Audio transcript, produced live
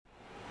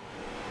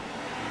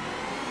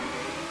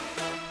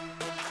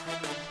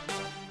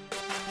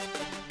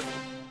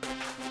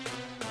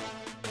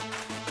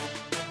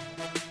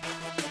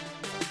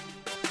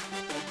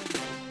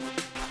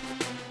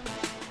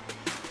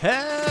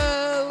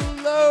Hello,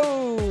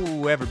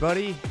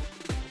 everybody.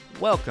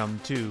 Welcome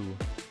to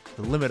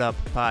the Limit Up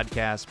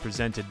podcast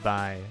presented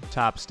by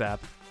Top Step.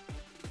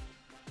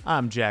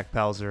 I'm Jack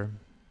Pelzer,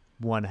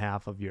 one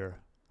half of your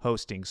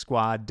hosting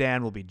squad.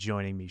 Dan will be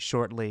joining me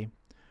shortly.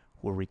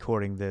 We're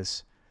recording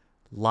this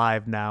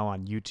live now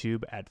on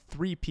YouTube at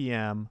 3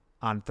 p.m.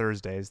 on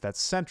Thursdays.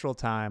 That's Central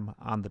Time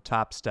on the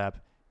Top Step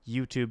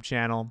YouTube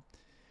channel.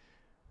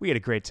 We had a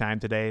great time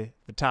today.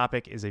 The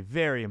topic is a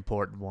very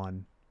important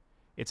one.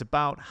 It's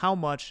about how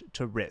much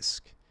to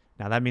risk.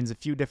 Now, that means a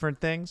few different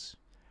things.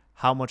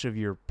 How much of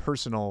your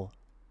personal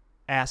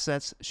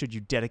assets should you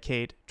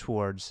dedicate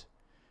towards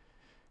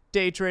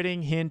day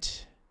trading?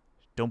 Hint,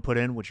 don't put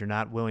in what you're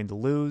not willing to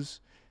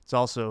lose. It's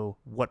also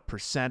what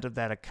percent of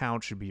that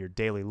account should be your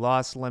daily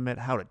loss limit,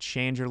 how to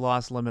change your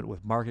loss limit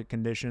with market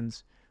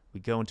conditions. We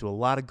go into a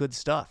lot of good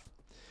stuff.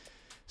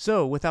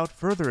 So, without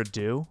further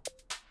ado,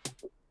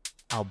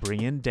 I'll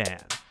bring in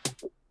Dan.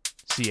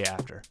 See you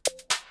after.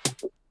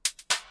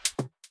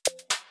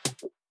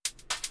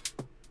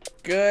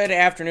 Good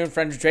afternoon,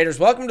 friends and traders.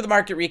 Welcome to the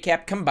Market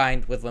Recap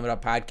combined with Limit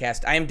Up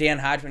Podcast. I am Dan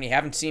Hodgman. You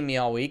haven't seen me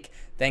all week,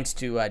 thanks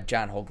to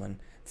John Hoagland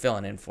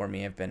filling in for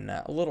me. I've been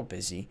a little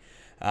busy.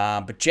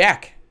 But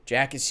Jack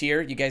is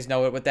here. You guys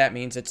know what that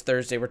means. It's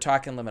Thursday. We're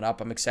talking Limit Up.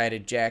 I'm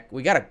excited. Jack,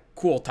 we got a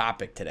cool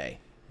topic today.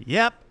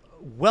 Yep.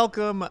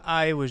 Welcome.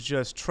 I was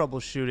just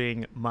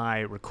troubleshooting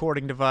my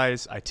recording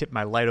device. I tipped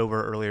my light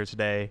over earlier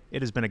today.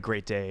 It has been a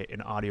great day in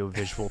audio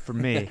visual for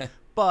me.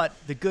 But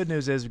the good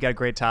news is we got a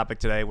great topic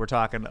today. We're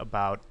talking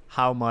about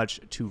how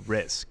much to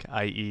risk,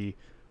 i.e.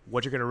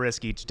 what you're going to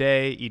risk each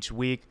day, each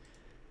week,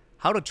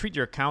 how to treat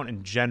your account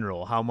in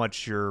general, how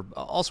much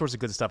all sorts of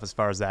good stuff as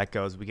far as that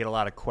goes. We get a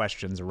lot of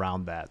questions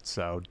around that.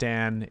 So,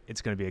 Dan,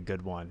 it's going to be a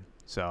good one.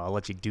 So I'll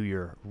let you do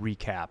your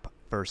recap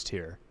first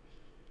here.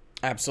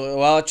 Absolutely.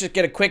 Well, let's just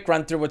get a quick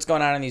run through what's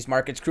going on in these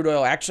markets. Crude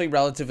oil actually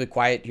relatively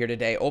quiet here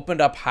today. Opened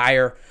up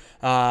higher.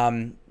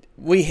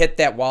 We hit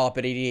that wall up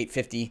at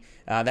 88.50.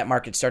 That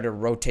market started to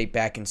rotate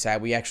back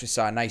inside. We actually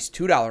saw a nice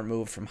 $2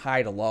 move from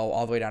high to low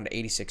all the way down to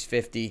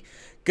 86.50.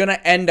 Going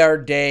to end our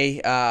day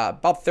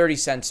about 30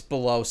 cents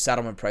below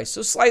settlement price,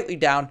 so slightly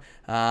down.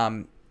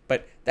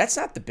 But that's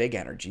not the big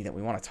energy that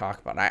we want to talk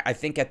about. I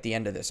think at the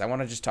end of this, I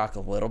want to just talk a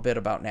little bit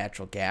about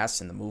natural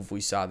gas and the move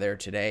we saw there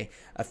today.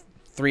 A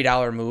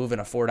 $3 move and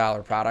a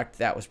 $4 product.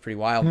 That was pretty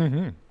wild.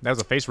 Mm-hmm. That was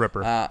a face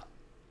ripper.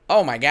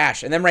 Oh, my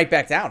gosh. And then right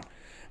back down.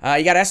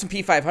 You got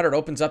S&P 500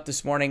 opens up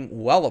this morning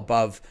well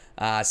above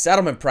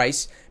settlement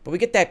price, but we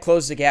get that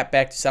close the gap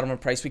back to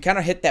settlement price. We kind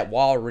of hit that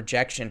wall of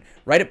rejection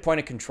right at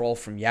point of control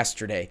from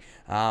yesterday,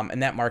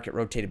 and that market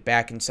rotated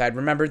back inside.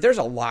 Remember, there's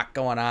a lot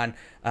going on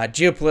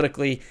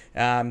geopolitically.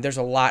 There's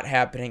a lot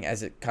happening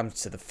as it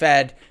comes to the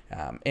Fed,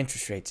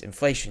 interest rates,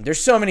 inflation.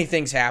 There's so many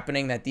things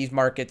happening that these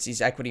markets, these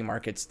equity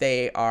markets,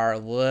 they are a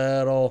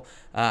little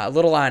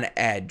on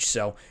edge.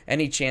 So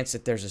any chance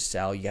that there's a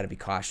sell, you got to be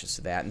cautious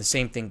of that. And the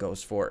same thing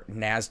goes for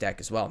NASDAQ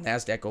as well.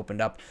 NASDAQ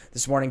opened up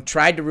this morning,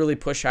 tried to really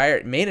push higher.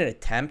 It made an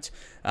attempt,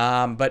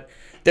 but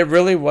there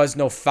really was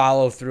no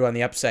follow through on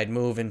the upside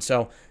move. And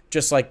so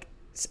just like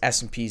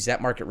S&Ps,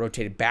 that market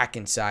rotated back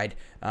inside,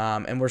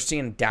 and we're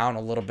seeing down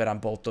a little bit on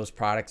both those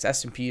products.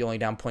 S&P only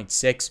down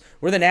 0.6,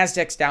 where the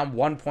NASDAQ's down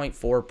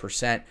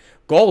 1.4%.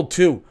 Gold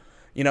too.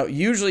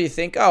 Usually you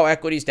think, oh,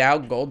 equity's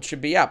down, gold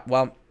should be up.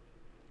 Well,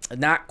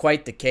 not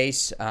quite the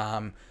case.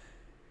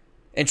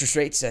 Interest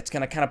rates, that's going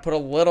to kind of put a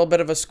little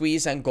bit of a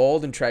squeeze on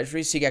gold and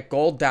treasuries. So you got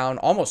gold down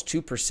almost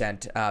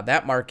 2%.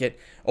 That market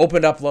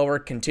opened up lower,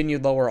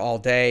 continued lower all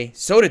day.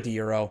 So did the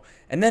euro.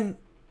 And then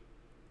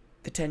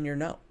the 10-year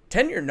note.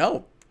 10-year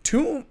note.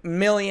 2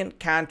 million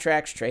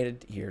contracts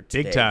traded here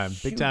today.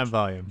 Big time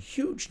volume.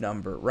 Huge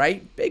number,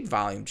 right? Big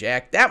volume,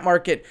 Jack. That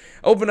market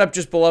opened up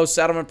just below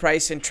settlement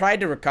price and tried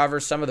to recover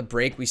some of the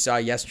break we saw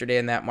yesterday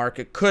in that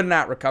market. Could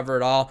not recover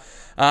at all,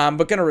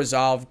 but going to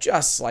resolve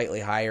just slightly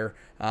higher.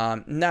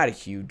 Not a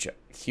huge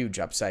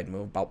upside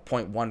move. About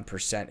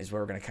 0.1% is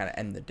where we're going to kind of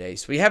end the day.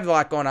 So we have a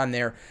lot going on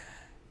there.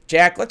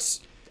 Jack,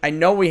 I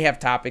know we have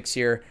topics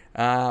here,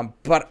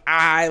 but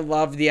I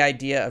love the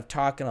idea of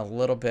talking a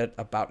little bit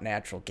about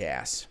natural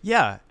gas.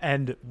 Yeah,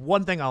 and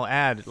one thing I'll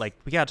add,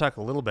 we got to talk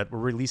a little bit. We're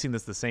releasing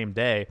this the same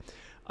day.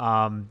 You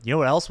know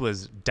what else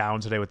was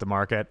down today with the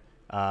market?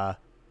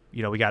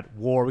 We got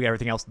war, we got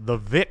everything else. The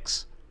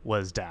VIX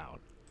was down.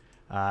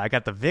 I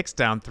got the VIX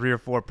down 3 or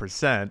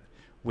 4%.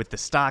 With the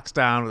stocks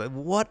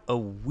down. What a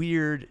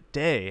weird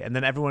day. And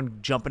then everyone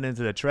jumping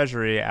into the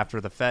Treasury after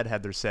the Fed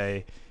had their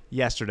say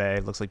yesterday.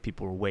 It looks like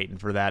people were waiting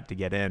for that to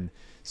get in.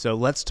 So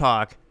let's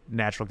talk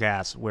natural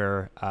gas,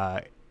 where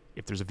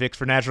if there's a VIX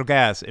for natural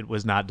gas, it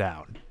was not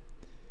down.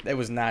 It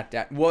was not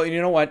down. Well,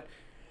 you know what?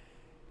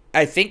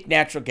 I think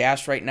natural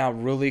gas right now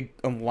really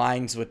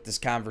aligns with this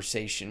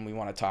conversation we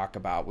want to talk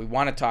about. We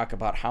want to talk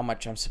about how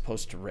much I'm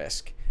supposed to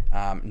risk.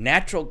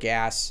 Natural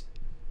gas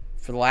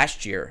for the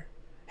last year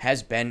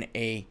has been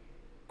a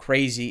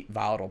crazy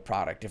volatile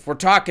product. If we're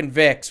talking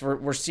VIX,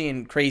 we're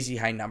seeing crazy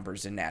high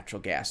numbers in natural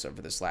gas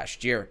over this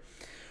last year.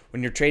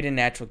 When you're trading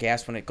natural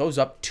gas, when it goes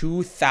up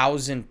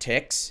 2,000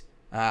 ticks,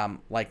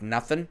 like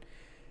nothing,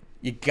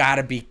 you got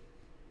to be,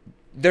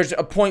 there's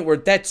a point where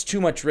that's too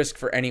much risk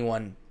for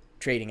anyone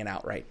trading an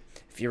outright.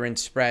 If you're in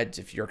spreads,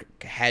 if you're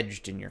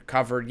hedged and you're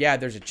covered, yeah,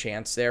 there's a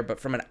chance there. But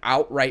from an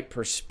outright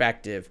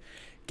perspective,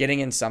 getting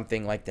in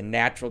something like the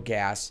natural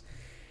gas,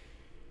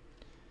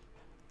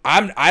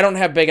 I don't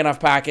have big enough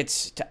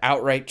pockets to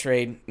outright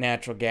trade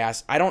natural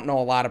gas. I don't know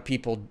a lot of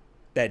people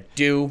that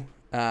do.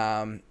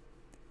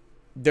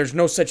 There's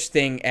no such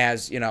thing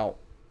as, you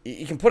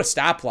can put a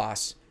stop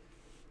loss.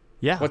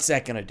 Yeah. What's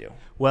that going to do?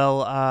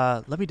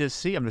 Well, let me just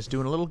see. I'm just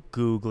doing a little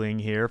Googling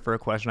here for a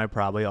question I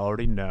probably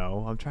already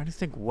know. I'm trying to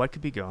think what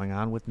could be going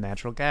on with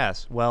natural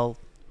gas. Well,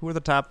 who are the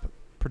top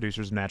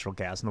producers of natural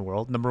gas in the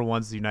world? Number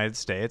one's the United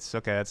States.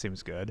 Okay, that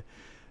seems good.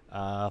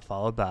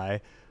 Followed by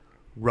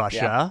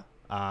Russia. Yep.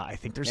 I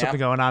think there's something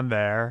going on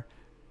there.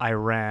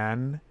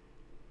 Iran,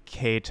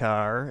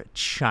 Qatar,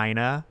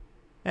 China,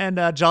 and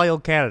jolly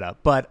old Canada.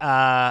 But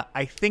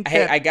I think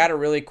Hey, I got to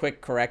really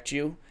quick correct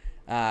you.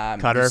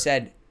 Qatar. You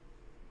said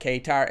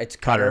Qatar. It's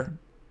Qatar.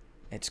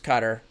 It's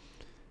Qatar.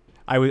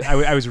 I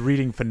was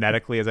reading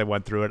phonetically as I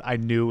went through it. I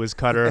knew it was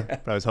Qatar,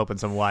 but I was hoping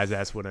some wise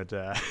ass wouldn't.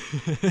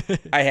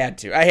 I had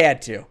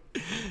to.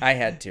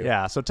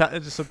 Yeah. So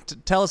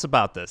tell us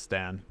about this,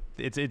 Dan.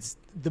 It's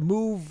the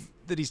move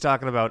that he's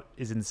talking about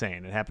is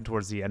insane. It happened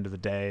towards the end of the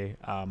day.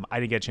 I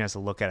didn't get a chance to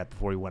look at it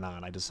before we went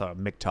on. I just saw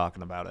Mick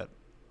talking about it.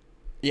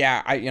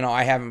 Yeah,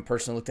 I haven't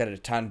personally looked at it a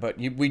ton, but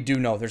we do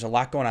know there's a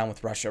lot going on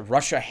with Russia.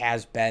 Russia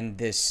has been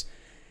this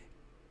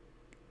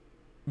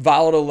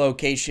volatile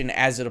location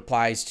as it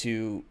applies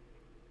to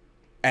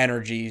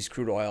energies,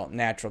 crude oil,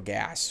 natural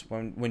gas.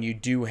 When you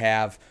do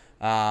have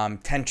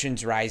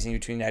tensions rising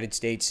between the United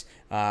States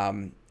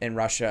and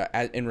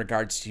Russia in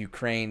regards to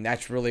Ukraine,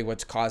 that's really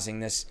what's causing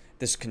this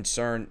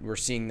concern. We're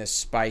seeing this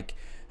spike.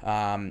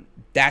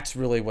 That's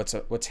really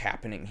what's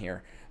happening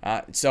here.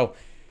 So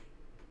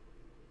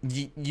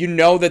you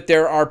know that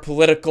there are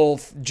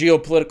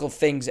geopolitical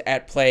things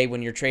at play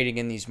when you're trading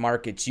in these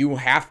markets. You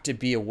have to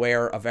be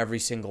aware of every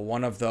single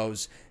one of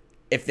those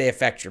if they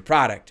affect your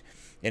product.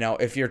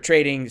 If you're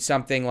trading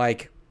something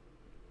like,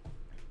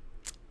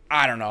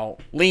 I don't know,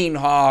 lean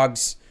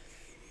hogs,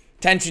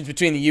 tensions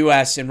between the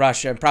U.S. and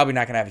Russia, probably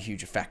not going to have a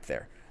huge effect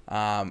there.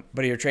 But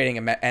if you're trading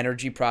an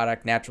energy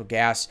product, natural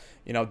gas,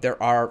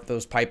 there are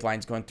those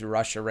pipelines going through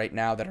Russia right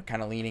now that are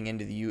kind of leaning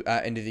into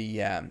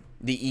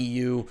the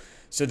EU.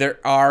 So there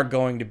are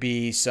going to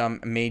be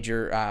some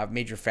major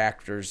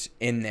factors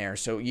in there.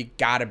 So you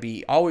got to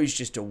be always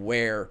just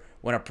aware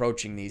when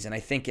approaching these. And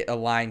I think it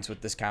aligns with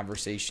this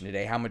conversation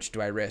today. How much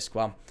do I risk?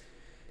 Well,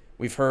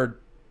 we've heard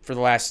for the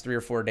last 3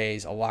 or 4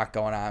 days a lot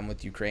going on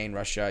with Ukraine,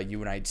 Russia,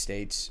 United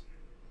States.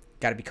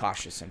 Got to be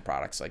cautious in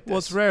products like this. Well,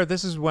 it's rare.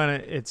 This is when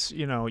it's,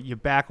 you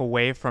back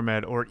away from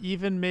it, or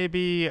even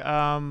maybe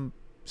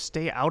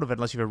stay out of it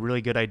unless you have a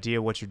really good idea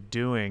what you're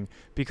doing.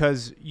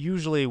 Because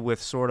usually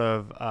with sort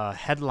of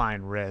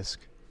headline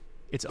risk,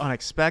 it's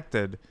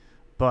unexpected.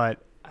 But,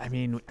 I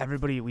mean,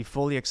 we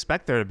fully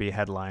expect there to be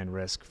headline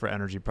risk for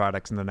energy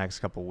products in the next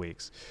couple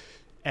weeks.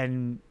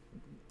 And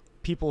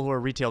people who are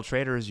retail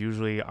traders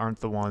usually aren't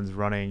the ones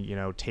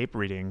running, tape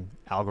reading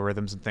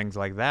algorithms and things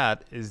like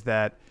that. Is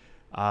that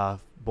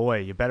boy,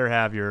 you better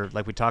have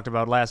like we talked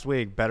about last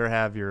week, better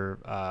have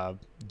your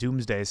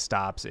doomsday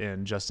stops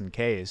in just in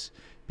case,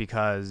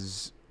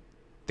 because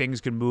things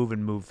can move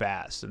and move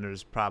fast. And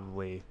there's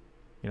probably,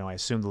 I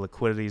assume the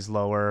liquidity is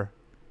lower.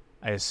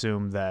 I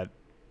assume that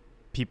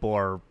people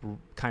are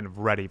kind of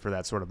ready for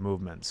that sort of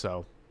movement.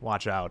 So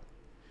watch out.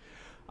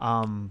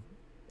 And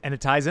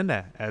it ties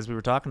into, as we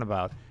were talking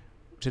about,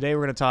 today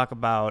we're going to talk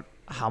about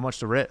how much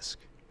to risk.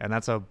 And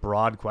that's a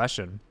broad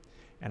question.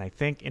 And I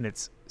think in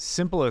its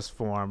simplest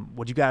form,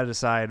 what you got to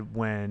decide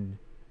when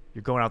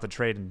you're going out to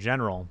trade in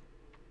general,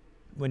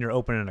 when you're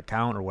opening an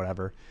account or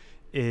whatever,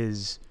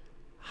 is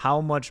how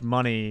much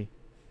money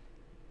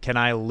can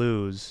I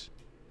lose?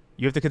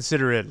 You have to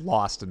consider it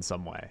lost in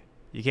some way.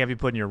 You can't be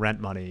putting your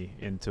rent money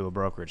into a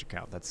brokerage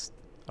account. That's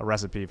a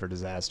recipe for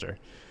disaster.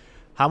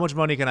 How much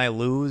money can I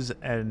lose?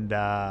 And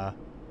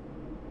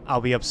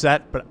I'll be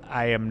upset, but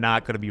I am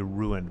not going to be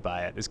ruined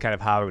by it, is kind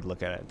of how I would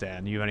look at it.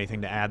 Dan, you have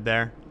anything to add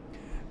there?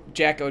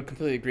 Jack, I would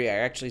completely agree. I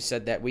actually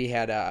said that we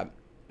had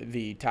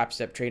the Top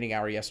Step Trading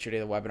Hour yesterday,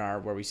 the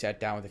webinar, where we sat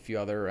down with a few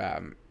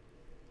other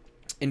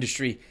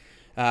industry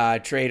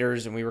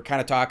traders, and we were kind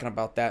of talking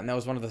about that. And that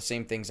was one of the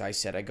same things I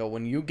said. I go,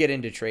 when you get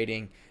into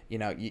trading,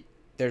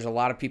 there's a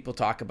lot of people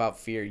talk about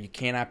fear. You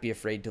cannot be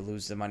afraid to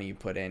lose the money you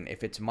put in.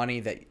 If it's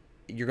money that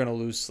you're going to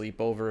lose sleep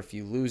over, if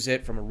you lose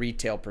it from a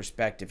retail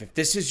perspective, if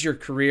this is your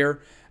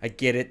career, I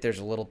get it. There's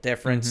a little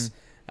difference.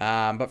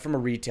 But from a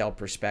retail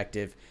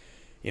perspective,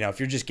 if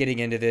you're just getting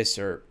into this,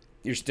 or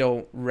you're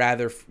still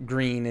rather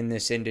green in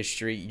this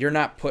industry, you're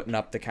not putting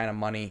up the kind of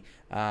money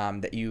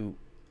that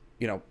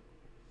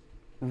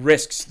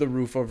risks the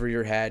roof over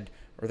your head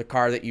or the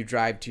car that you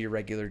drive to your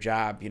regular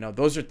job.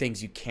 Those are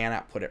things you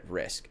cannot put at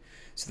risk.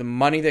 So the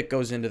money that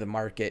goes into the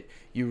market,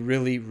 you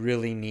really,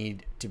 really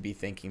need to be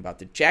thinking about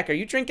that. Jack, are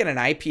you drinking an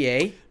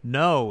IPA?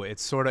 No,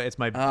 it's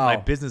my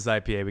business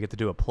IPA. We get to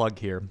do a plug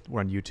here.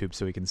 We're on YouTube,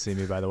 so we can see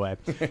me, by the way.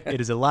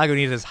 It is a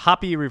Lagunitas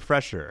Hoppy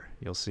Refresher.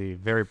 You'll see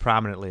very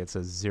prominently it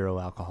says 0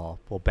 alcohol.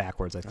 Well,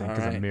 backwards, I think,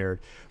 because I'm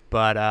mirrored.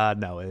 But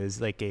no, it is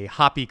like a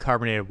hoppy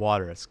carbonated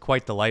water. It's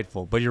quite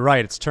delightful. But you're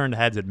right, it's turned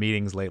heads at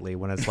meetings lately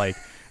when it's like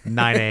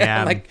 9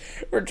 a.m. Like,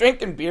 we're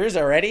drinking beers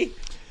already?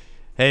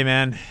 Hey,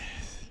 man.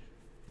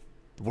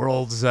 The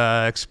world's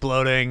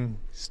exploding.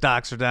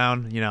 Stocks are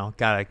down.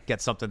 Gotta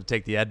get something to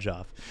take the edge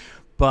off.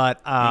 But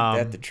ain't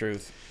that the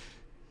truth?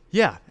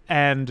 Yeah,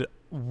 and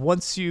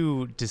once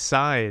you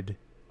decide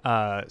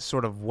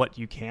sort of what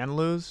you can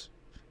lose,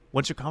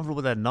 once you're comfortable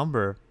with that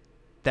number,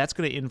 that's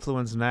going to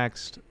influence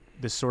next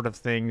the sort of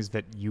things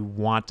that you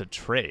want to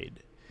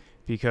trade,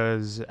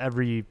 because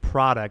every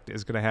product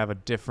is going to have a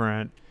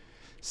different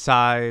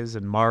size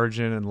and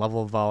margin and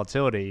level of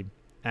volatility.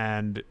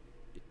 And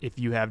if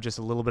you have just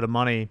a little bit of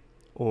money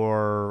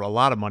or a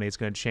lot of money, it's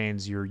going to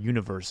change your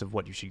universe of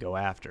what you should go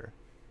after.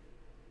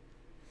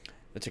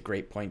 That's a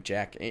great point,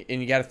 Jack.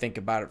 And you got to think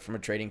about it from a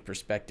trading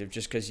perspective.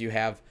 Just because you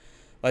have,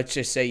 let's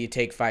just say you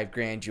take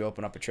 $5,000, you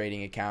open up a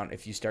trading account.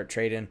 If you start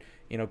trading,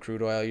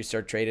 crude oil, you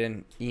start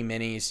trading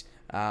E-minis,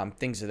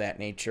 things of that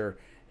nature,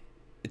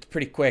 it's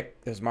pretty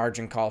quick. Those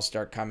margin calls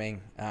start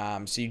coming.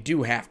 So you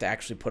do have to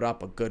actually put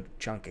up a good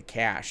chunk of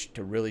cash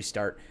to really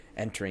start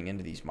entering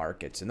into these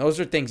markets. And those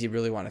are things you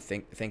really want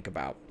to think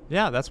about.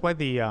 Yeah, that's why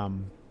the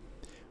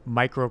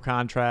micro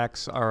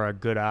contracts are a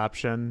good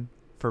option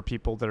for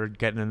people that are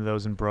getting into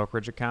those in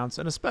brokerage accounts.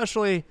 And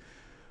especially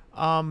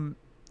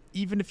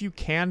even if you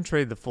can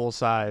trade the full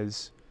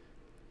size,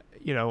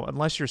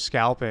 unless you're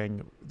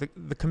scalping,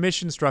 the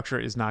commission structure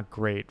is not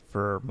great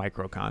for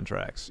micro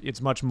contracts.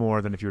 It's much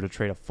more than if you were to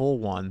trade a full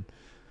one.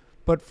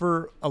 But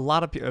for a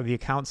lot of the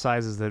account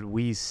sizes that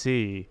we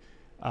see,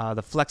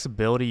 the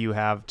flexibility you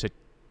have to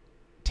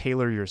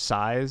tailor your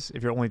size,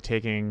 if you're only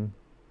taking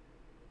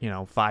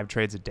 5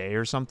 trades a day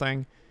or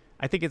something,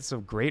 I think it's a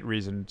great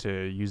reason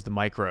to use the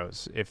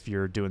micros if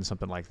you're doing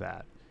something like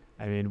that.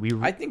 I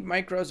mean, I think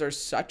micros are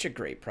such a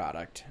great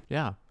product.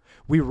 Yeah.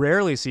 We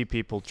rarely see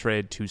people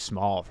trade too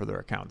small for their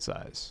account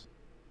size.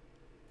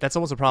 That's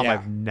almost a problem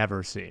I've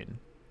never seen.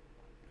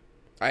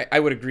 I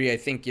would agree. I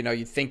think,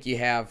 you think you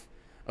have,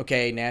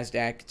 okay,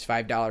 NASDAQ, it's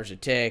 $5 a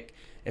tick.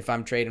 If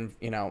I'm trading,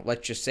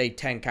 let's just say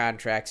 10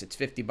 contracts, it's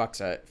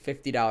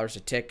 $50 a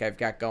tick I've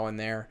got going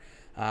there.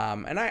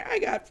 And I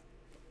got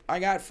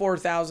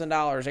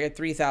 $4,000. I got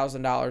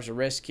 $3,000 of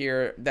risk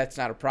here. That's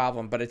not a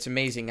problem, but it's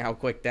amazing how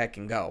quick that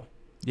can go.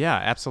 Yeah,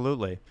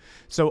 absolutely.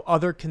 So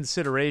other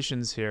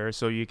considerations here.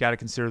 So you got to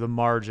consider the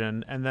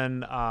margin, and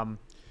then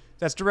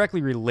that's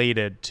directly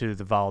related to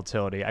the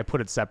volatility. I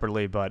put it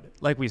separately, but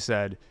like we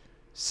said,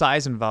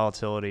 size and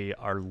volatility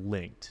are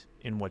linked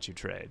in what you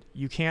trade.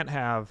 You can't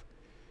have,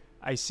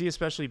 I see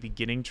especially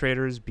beginning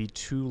traders be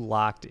too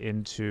locked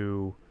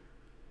into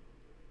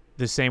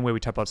the same way we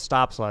talked about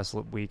stops last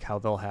week, how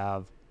they'll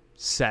have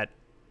set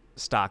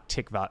stock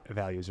tick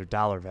values or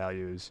dollar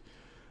values.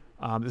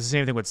 It's the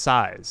same thing with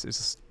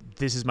size.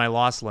 This is my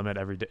loss limit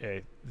every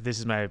day. This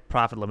is my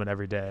profit limit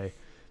every day.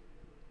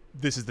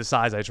 This is the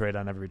size I trade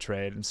on every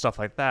trade and stuff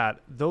like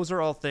that. Those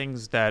are all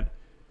things that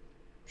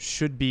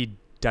should be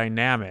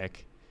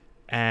dynamic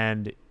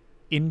and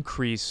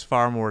increase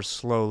far more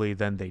slowly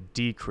than they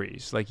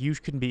decrease. Like you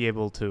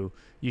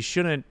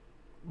shouldn't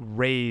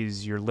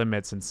raise your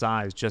limits and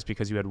size just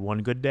because you had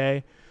one good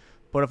day.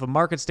 But if a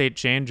market state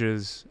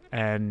changes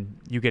and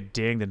you get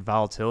dinged and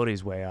volatility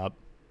is way up,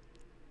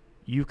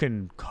 you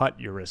can cut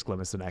your risk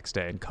limits the next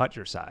day and cut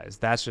your size.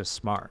 That's just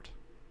smart.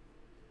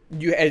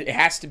 It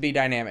has to be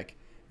dynamic.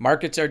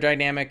 Markets are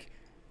dynamic.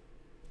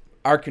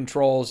 Our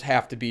controls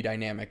have to be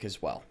dynamic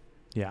as well.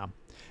 Yeah.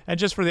 And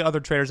just for the other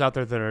traders out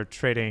there that are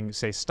trading,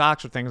 say,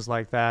 stocks or things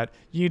like that,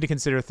 you need to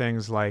consider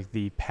things like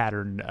the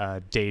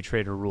pattern day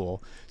trader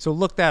rule. So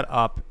look that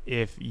up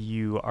if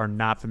you are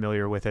not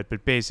familiar with it.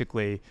 But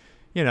basically,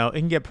 it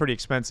can get pretty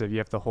expensive. You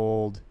have to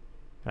hold,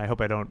 and I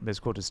hope I don't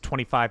misquote, it's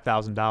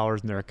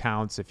 $25,000 in their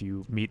accounts if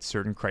you meet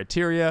certain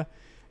criteria.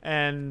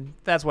 And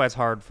that's why it's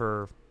hard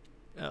for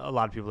a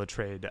lot of people to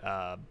trade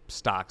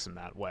stocks in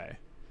that way.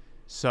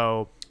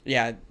 So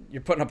yeah,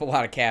 you're putting up a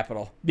lot of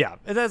capital. Yeah,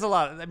 that's a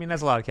lot.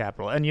 That's a lot of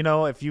capital. And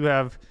if you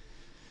have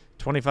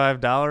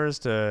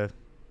 $25 to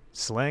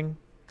sling,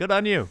 good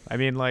on you.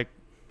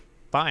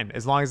 Fine,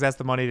 as long as that's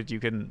the money that you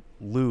can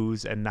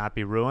lose and not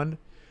be ruined.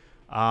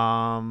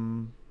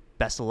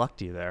 Best of luck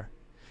to you there.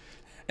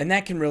 And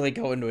that can really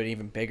go into an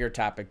even bigger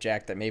topic,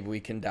 Jack, that maybe we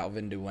can delve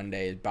into one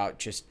day about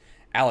just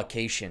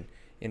allocation.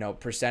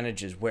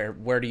 Percentages.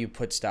 Where do you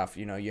put stuff?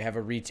 You have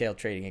a retail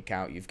trading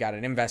account. You've got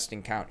an investing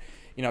account.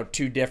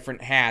 2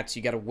 different hats.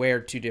 You got to wear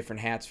 2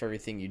 different hats for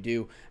everything you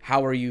do.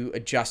 How are you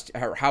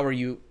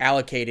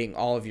allocating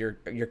all of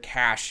your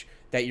cash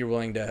that you're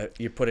willing to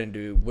put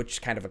into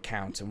which kind of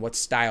accounts, and what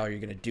style are you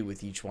going to do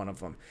with each one of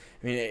them?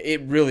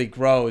 It really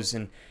grows,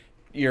 and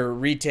your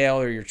retail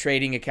or your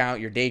trading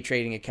account, your day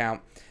trading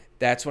account,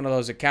 that's one of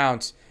those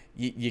accounts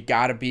you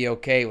got to be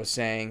okay with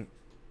saying,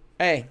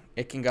 hey,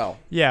 it can go.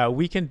 Yeah,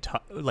 we can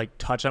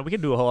touch on. We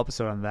can do a whole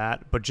episode on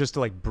that, but just to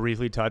like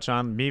briefly touch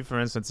on me, for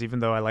instance, even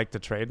though I like to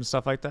trade and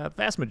stuff like that,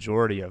 vast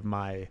majority of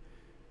my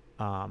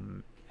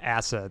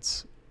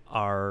assets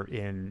are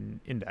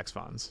in index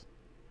funds,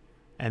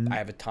 and I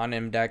have a ton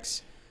of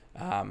index.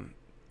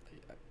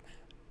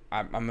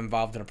 I'm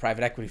involved in a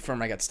private equity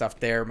firm. I got stuff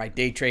there. My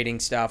day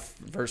trading stuff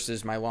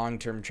versus my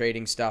long-term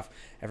trading stuff,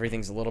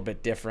 everything's a little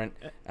bit different.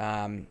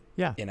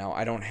 Yeah,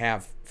 I don't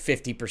have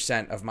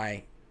 50% of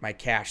my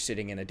cash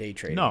sitting in a day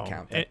trading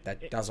account.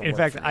 That doesn't work. In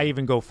fact, for me. I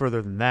even go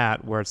further than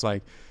that, where it's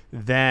like,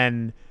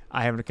 then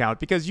I have an account,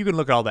 because you can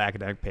look at all the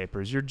academic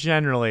papers. You're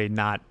generally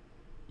not,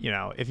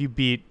 if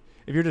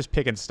you're just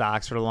picking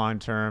stocks for the long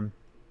term,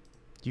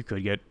 you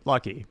could get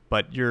lucky,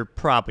 but you're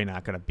probably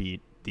not going to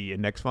beat the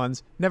index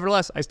funds.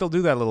 Nevertheless, I still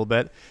do that a little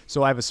bit.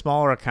 So I have a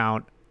smaller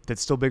account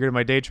that's still bigger than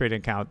my day trading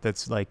account.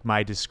 That's like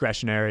my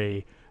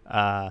discretionary,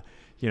 I'm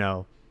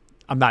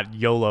not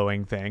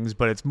YOLOing things,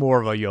 but it's more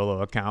of a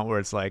YOLO account where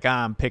it's like,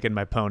 I'm picking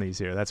my ponies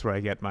here. That's where I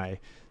get my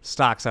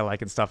stocks I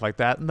like and stuff like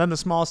that. And then the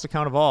smallest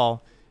account of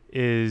all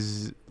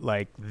is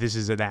like, this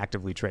is an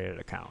actively traded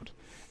account.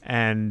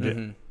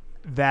 And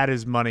that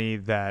is money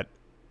that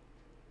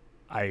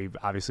I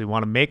obviously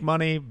want to make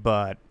money,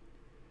 but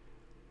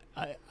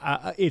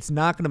it's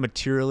not going to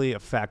materially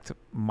affect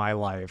my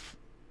life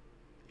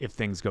if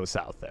things go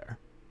south there.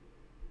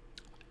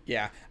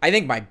 Yeah, I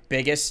think my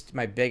biggest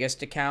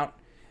account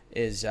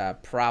is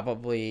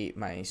probably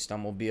my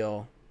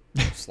Snowmobile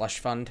slush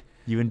fund.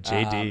 You and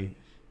JD.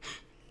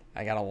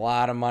 I got a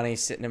lot of money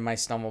sitting in my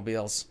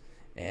snowmobiles,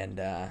 and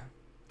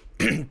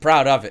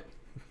proud of it.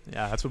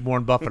 Yeah, that's what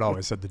Warren Buffett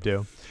always said to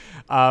do.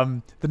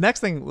 The next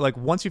thing, like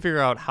once you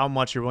figure out how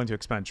much you're willing to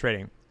expend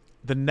trading,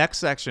 the next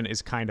section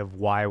is kind of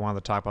why I wanted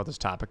to talk about this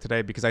topic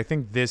today, because I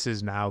think this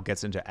is now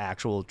gets into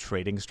actual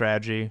trading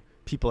strategy.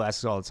 People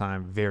ask us all the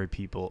time.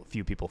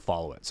 Few people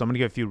follow it. So I'm going to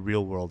give a few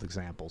real world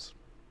examples.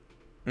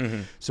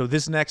 So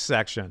this next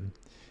section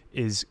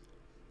is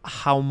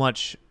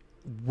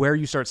where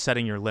you start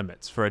setting your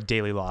limits for a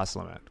daily loss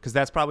limit, because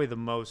that's probably the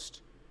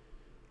most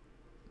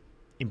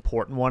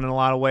important one in a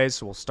lot of ways.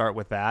 So we'll start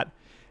with that.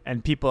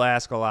 And people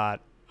ask a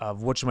lot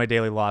of, what should my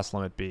daily loss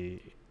limit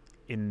be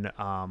in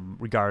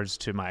regards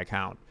to my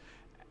account?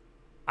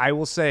 I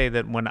will say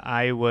that when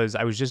I was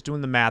just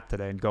doing the math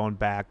today and going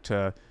back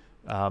to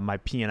my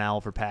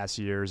P&L for past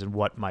years and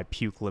what my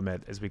puke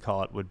limit, as we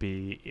call it, would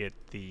be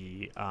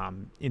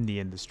in the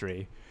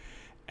industry.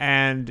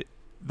 And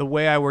the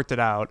way I worked it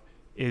out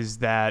is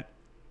that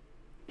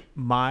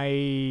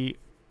my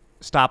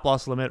stop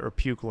loss limit or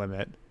puke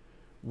limit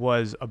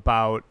was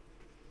about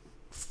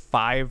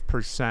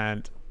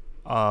 5%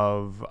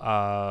 of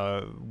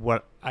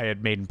what I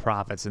had made in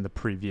profits in the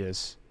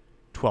previous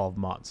 12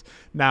 months.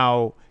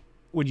 Now,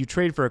 when you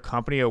trade for a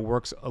company, it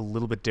works a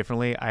little bit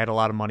differently. I had a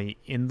lot of money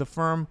in the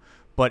firm,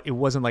 but it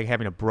wasn't like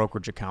having a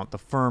brokerage account. The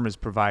firm is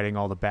providing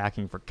all the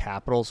backing for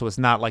capital, so it's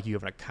not like you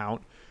have an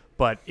account,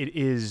 but it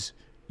is,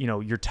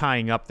 you're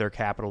tying up their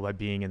capital by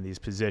being in these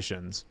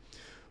positions.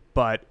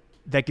 But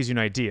that gives you an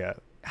idea.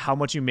 How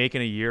much you make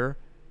in a year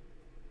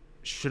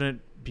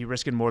shouldn't be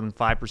risking more than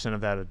 5%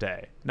 of that a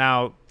day.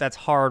 Now, that's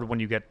hard when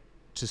you get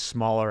to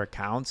smaller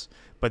accounts,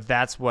 but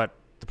that's what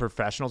the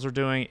professionals are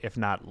doing, if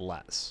not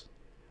less.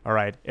 All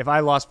right. If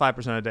I lost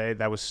 5% a day,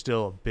 that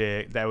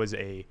was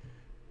a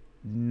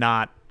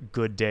not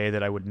good day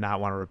that I would not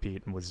want to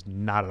repeat and was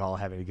not at all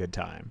having a good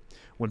time.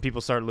 When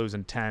people start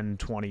losing 10,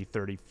 20,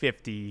 30,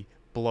 50,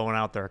 blowing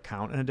out their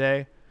account in a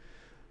day,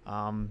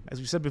 as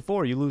we said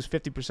before, you lose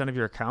 50% of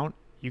your account,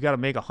 you got to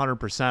make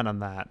 100% on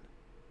that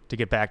to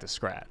get back to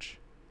scratch.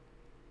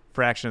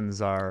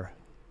 Fractions are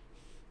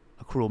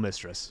a cruel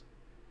mistress.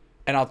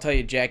 And I'll tell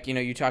you, Jack,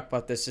 you talk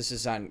about this. This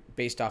is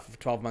based off of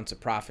 12 months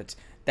of profits.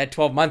 That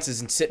 12 months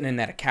isn't sitting in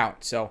that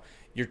account. So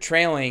you're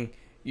trailing.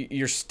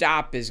 Your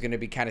stop is going to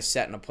be kind of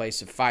set in a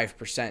place of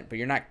 5%, but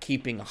you're not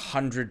keeping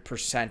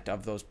 100%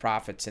 of those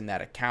profits in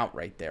that account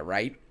right there,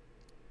 right?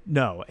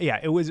 No, yeah,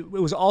 it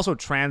was also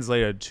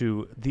translated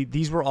to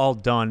these were all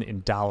done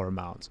in dollar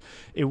amounts.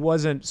 It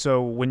wasn't,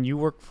 so when you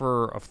work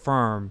for a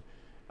firm,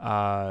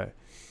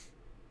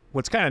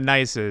 what's kind of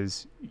nice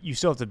is you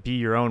still have to be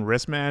your own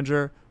risk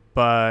manager,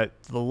 but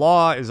the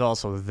law is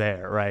also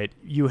there, right?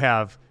 You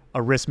have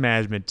a risk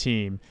management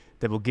team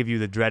that will give you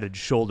the dreaded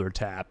shoulder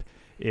tap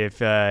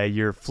if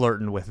you're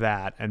flirting with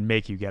that and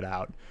make you get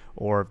out.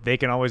 Or they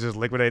can always just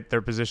liquidate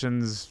their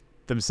positions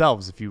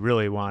themselves if you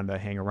really wanted to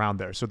hang around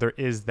there. So there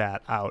is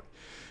that out.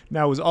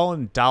 Now, it was all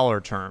in dollar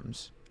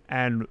terms.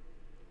 And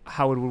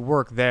how it would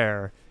work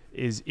there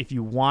is if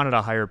you wanted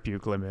a higher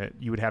puke limit,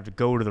 you would have to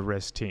go to the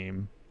risk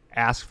team,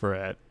 ask for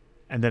it,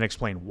 and then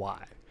explain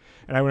why.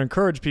 And I would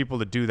encourage people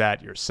to do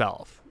that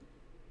yourself.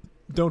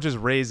 Don't just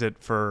raise it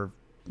for,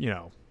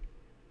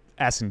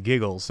 ass and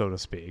giggles, so to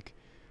speak.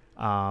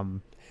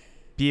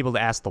 Be able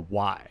to ask the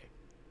why.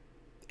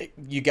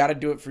 you got to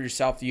do it for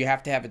yourself. You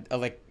have to have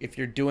like if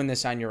you're doing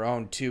this on your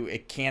own too.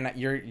 It cannot.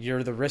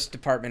 You're the risk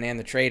department and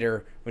the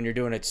trader when you're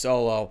doing it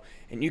solo,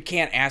 and you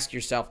can't ask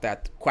yourself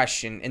that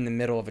question in the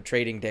middle of a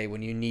trading day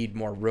when you need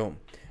more room.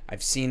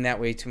 I've seen that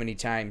way too many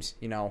times.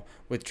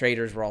 With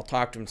traders where I'll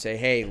talk to them and say,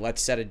 hey,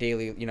 let's set a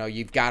daily.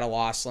 You've got a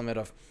loss limit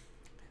of,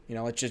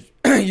 let's just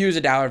use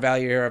a dollar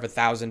value here of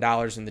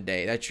 $1,000 in the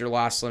day. That's your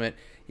loss limit.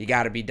 You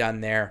got to be done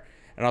there.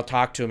 And I'll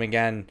talk to them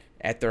again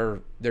at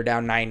they're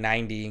down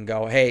 990 and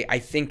go, hey, I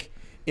think,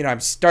 I'm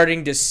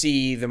starting to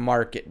see the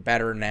market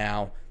better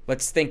now.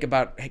 Let's think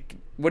about, hey,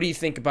 what do you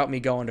think about me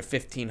going to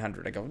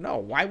 1,500? I go, no,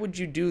 why would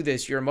you do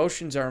this? Your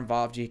emotions are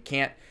involved. You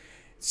can't.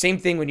 Same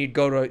thing when you'd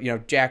go to,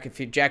 Jack,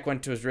 Jack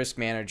went to his risk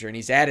manager and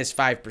he's at his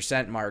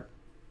 5% mark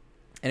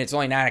and it's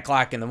only 9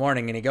 o'clock in the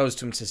morning and he goes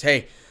to him and says,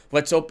 hey,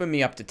 let's open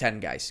me up to 10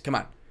 guys. Come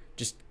on.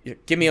 Just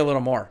give me a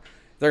little more.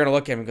 They're going to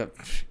look at him and go,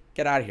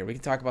 get out of here. We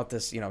can talk about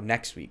this,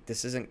 next week.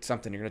 This isn't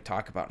something you're going to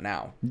talk about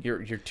now. You're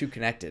too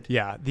connected.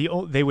 Yeah,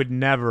 they would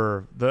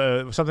never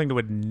something that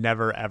would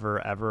never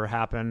ever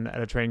happen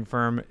at a trading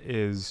firm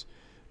is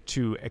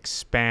to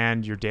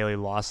expand your daily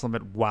loss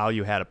limit while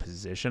you had a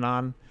position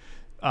on.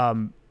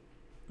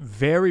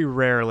 Very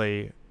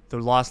rarely the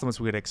loss limits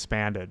will get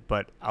expanded,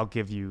 but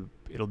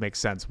it'll make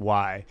sense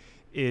why.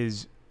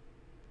 Is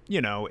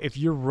if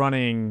you're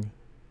running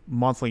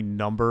monthly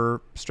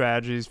number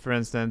strategies, for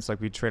instance, like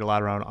we trade a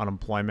lot around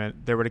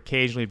unemployment, there would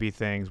occasionally be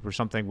things where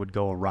something would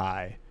go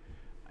awry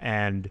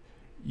and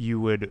you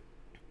would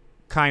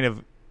kind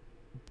of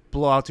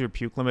blow out to your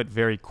puke limit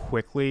very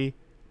quickly,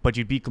 but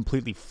you'd be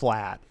completely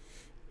flat.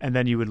 And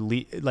then you would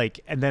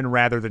and then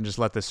rather than just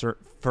let the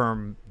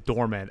firm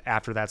dormant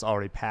after that's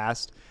already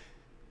passed,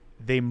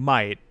 they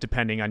might,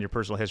 depending on your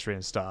personal history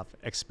and stuff,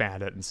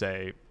 expand it and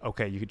say,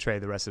 okay, you could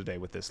trade the rest of the day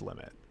with this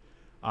limit.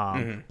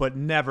 But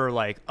never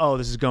like, oh,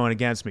 this is going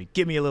against me.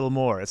 Give me a little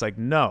more. It's like,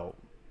 no,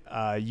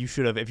 you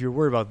should have, if you're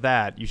worried about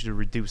that, you should have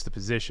reduced the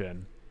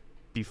position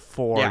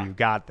before you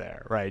got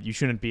there, right? You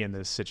shouldn't be in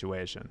this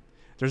situation.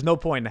 There's no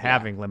point in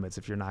having limits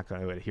if you're not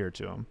going to adhere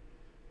to them.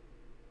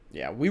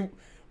 Yeah,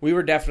 we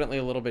were definitely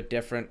a little bit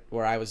different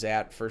where I was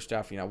at. First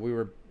off, we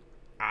were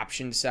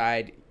option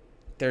side.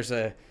 There's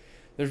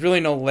really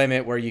no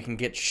limit where you can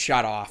get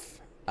shut off.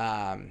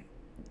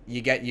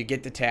 You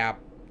get the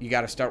tap. You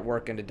got to start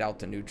working to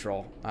delta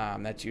neutral.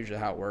 That's usually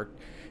how it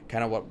worked.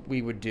 Kind of what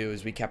we would do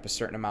is we kept a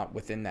certain amount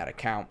within that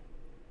account,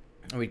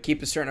 and we'd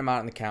keep a certain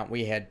amount in the account.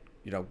 We had,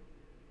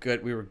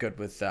 we were good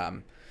with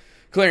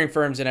clearing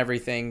firms and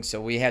everything,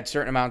 so we had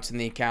certain amounts in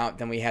the account.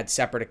 Then we had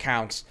separate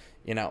accounts,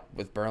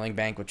 with Burling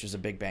Bank, which is a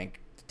big bank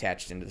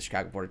attached into the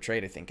Chicago Board of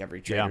Trade. I think every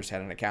trader's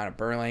had an account at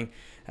Burling.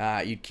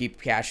 You'd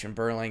keep cash in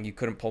Burling. You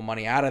couldn't pull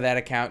money out of that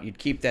account. You'd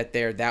keep that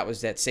there. That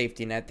was that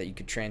safety net that you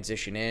could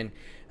transition in.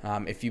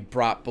 If you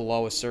brought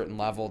below a certain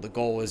level, the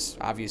goal was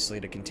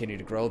obviously to continue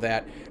to grow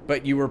that.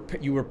 But you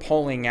were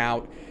pulling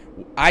out.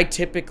 I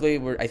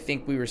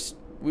think we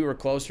were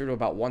closer to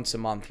about once a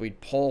month.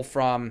 We'd pull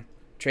from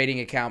trading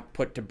account,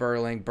 put to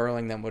Burling.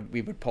 Burling, then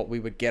we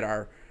would get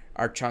our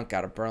chunk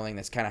out of Burling.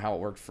 That's kind of how it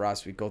worked for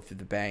us. We'd go through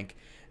the bank.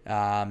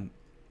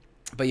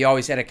 But you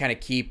always had to kind of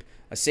keep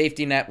a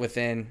safety net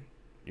within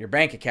your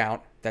bank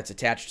account that's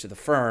attached to the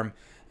firm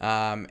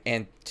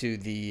and to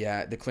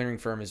the clearing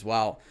firm as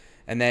well.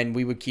 And then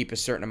we would keep a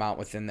certain amount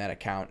within that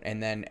account.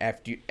 And then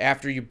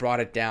after you brought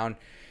it down,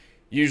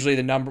 usually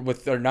the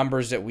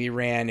numbers that we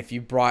ran, if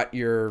you brought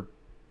your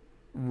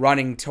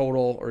running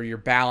total or your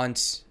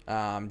balance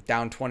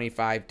down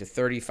 25 to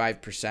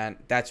 35%,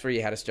 that's where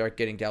you had to start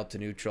getting delta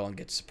neutral and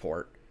get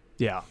support.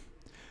 Yeah.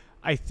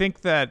 I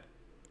think that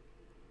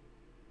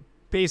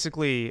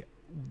basically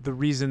the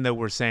reason that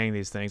we're saying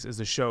these things is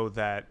to show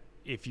that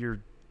if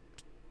you're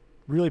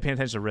really paying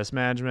attention to risk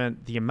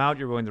management, the amount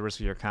you're willing to risk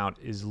your account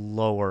is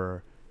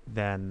lower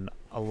than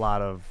a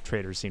lot of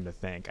traders seem to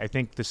think. I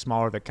think the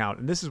smaller the account,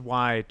 and this is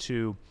why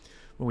too,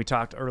 when we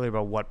talked earlier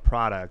about what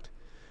product,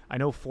 I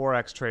know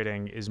Forex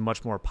trading is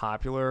much more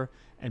popular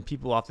and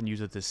people often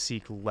use it to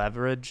seek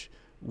leverage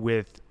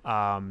with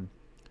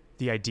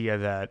the idea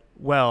that,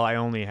 well, I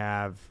only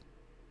have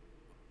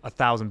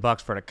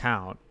 $1,000 for an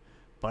account,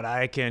 but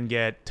I can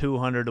get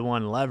 200 to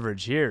 1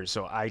 leverage here.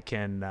 So I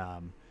can,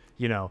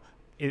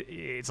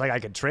 it's like I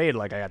could trade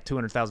like I got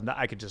 $200,000.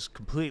 I could just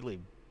completely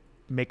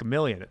make $1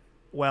 million.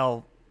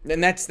 Well,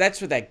 and that's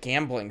where that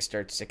gambling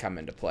starts to come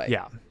into play.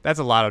 Yeah, that's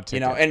a lot of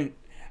ticket. And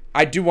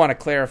I do want to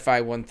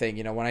clarify one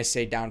thing. When I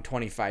say down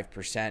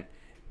 25%,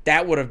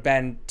 that would have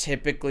been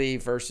typically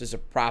versus a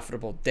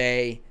profitable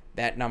day.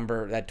 That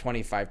number, that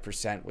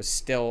 25%, was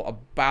still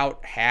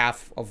about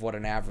half of what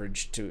an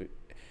average to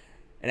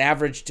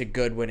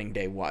good winning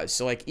day was.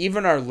 So like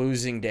even our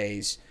losing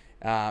days,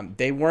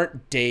 they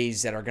weren't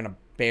days that are going to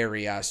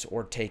bury us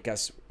or take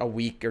us a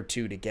week or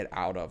two to get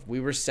out of. It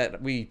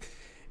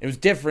was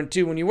different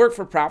too. When you work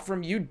for prop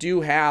firm, you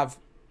do have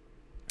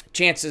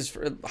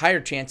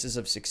higher chances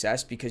of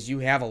success because you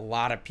have a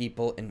lot of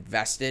people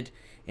invested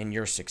in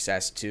your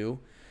success too.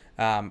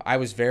 I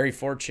was very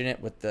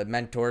fortunate with the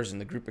mentors and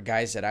the group of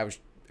guys that I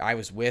I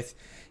was with,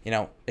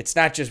 it's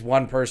not just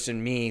one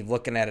person, me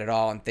looking at it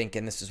all and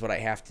thinking this is what I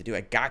have to do.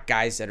 I got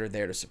guys that are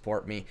there to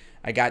support me.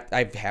 I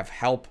have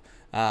help.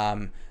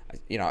 I'm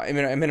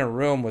in a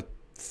room with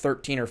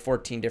 13 or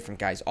 14 different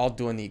guys all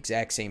doing the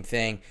exact same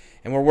thing,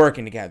 and we're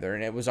working together.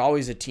 And it was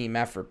always a team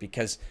effort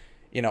because,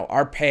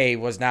 our pay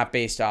was not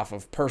based off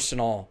of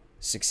personal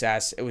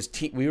success. It was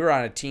we were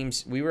on team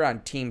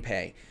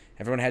pay.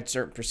 Everyone had a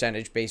certain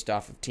percentage based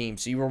off of team.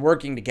 So you were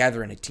working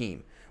together in a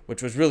team,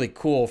 which was really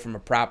cool from a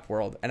prop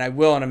world. And I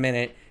will in a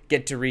minute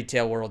get to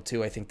retail world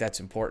too. I think that's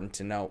important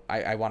to know.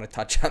 I want to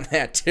touch on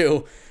that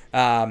too.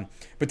 But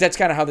that's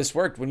kind of how this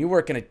worked. When we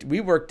worked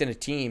in a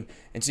team.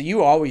 And so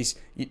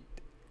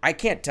I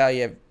can't tell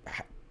you,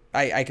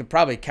 I could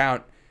probably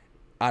count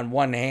on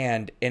one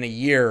hand in a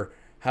year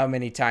how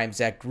many times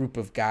that group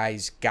of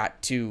guys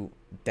got to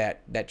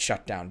that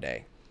shutdown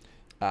day.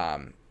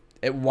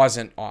 It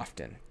wasn't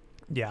often.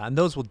 Yeah, and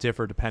those will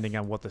differ depending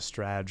on what the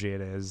strategy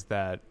it is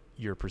that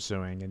you're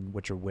pursuing and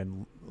what your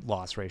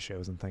win-loss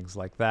ratios and things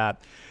like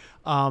that.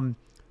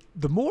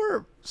 The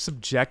more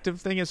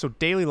subjective thing is, so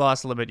daily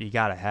loss limit you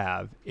got to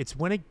have. It's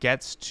when it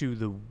gets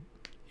to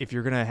if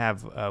you're going to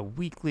have a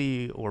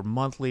weekly or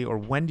monthly, or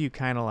when do you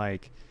kind of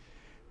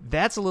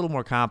that's a little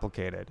more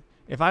complicated.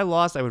 If I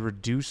lost, I would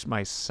reduce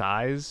my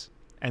size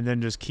and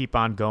then just keep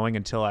on going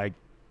until I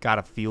got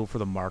a feel for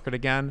the market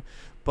again.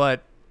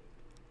 But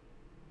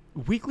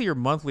weekly or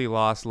monthly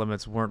loss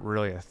limits weren't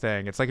really a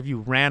thing. It's like if you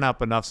ran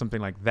up enough,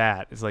 something like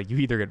that, it's like you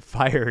either get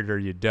fired or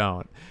you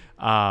don't.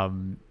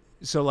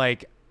 So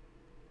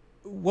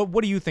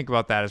what do you think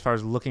about that as far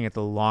as looking at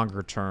the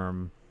longer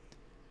term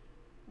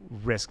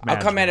risk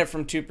management? I'll come at it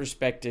from two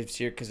perspectives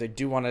here because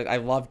I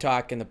love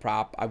talking the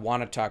prop. I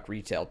want to talk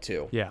retail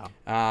too. Yeah.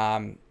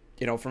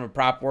 From a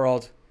prop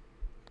world,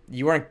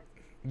 you weren't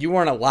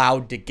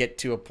allowed to get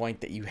to a point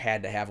that you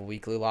had to have a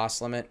weekly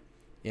loss limit.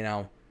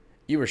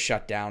 You were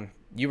shut down.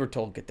 You were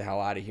told, get the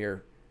hell out of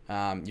here.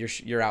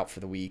 You're out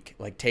for the week.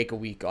 Take a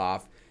week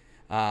off.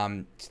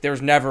 There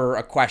was never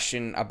a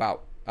question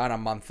about on a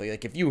monthly.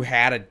 If you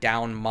had a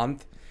down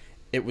month,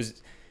 it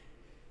was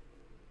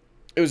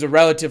a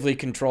relatively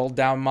controlled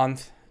down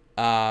month.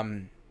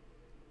 One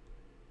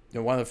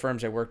of the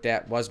firms I worked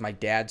at was my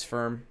dad's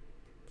firm.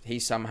 He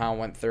somehow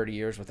went 30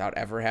 years without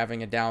ever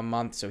having a down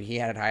month, so he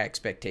had high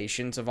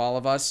expectations of all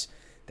of us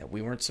that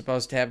we weren't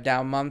supposed to have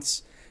down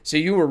months. So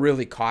you were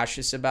really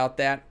cautious about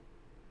that.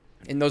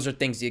 And those are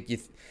things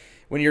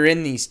when you're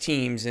in these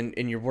teams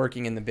and you're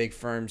working in the big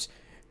firms,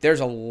 there's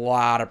a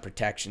lot of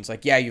protections.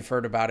 You've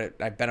heard about it.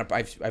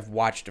 I've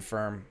watched a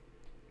firm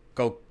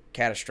go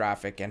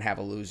catastrophic and have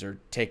a loser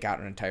take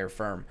out an entire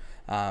firm,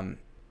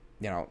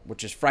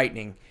 which is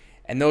frightening.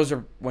 And those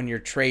are when you're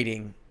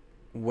trading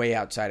way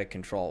outside of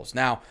controls.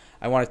 Now,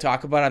 I want to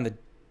talk about on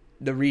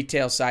the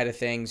retail side of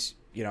things,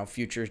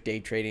 futures,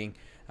 day trading,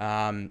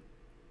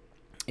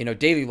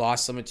 daily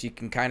loss limits. You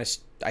can kind of,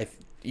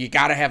 you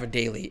got to have a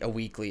daily, a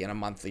weekly, and a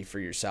monthly for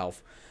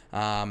yourself.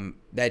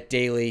 That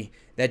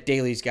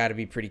daily's got to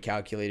be pretty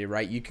calculated,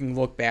 right? You can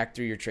look back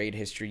through your trade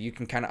history. You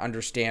can kind of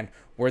understand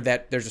where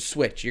there's a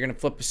switch. You're going to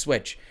flip a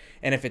switch.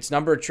 And if it's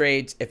number of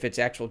trades, if it's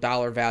actual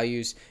dollar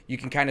values, you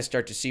can kind of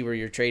start to see where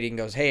your trading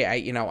goes. Hey,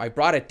 I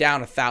brought it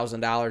down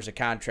 $1,000 a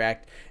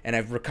contract and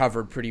I've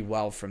recovered pretty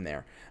well from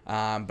there.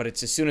 But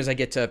it's as soon as I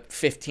get to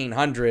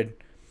 1,500,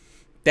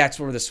 that's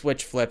where the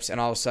switch flips and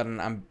all of a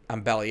sudden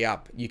I'm belly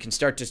up. You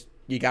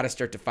got to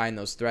start to find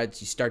those threads.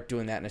 You start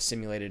doing that in a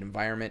simulated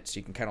environment so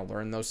you can kind of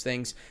learn those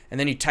things. And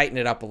then you tighten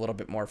it up a little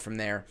bit more from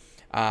there.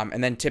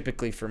 And then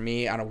typically for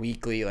me on a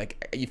weekly,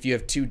 if you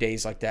have 2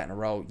 days like that in a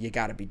row, you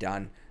got to be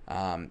done.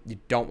 You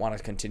don't want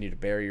to continue to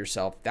bury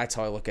yourself. That's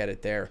how I look at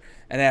it there.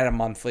 And at a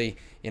monthly,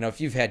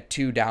 if you've had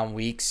 2 down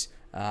weeks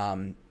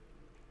that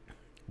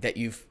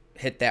you've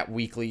hit that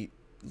weekly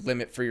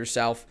limit for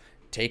yourself,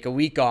 take a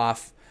week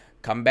off.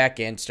 Come back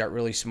in, start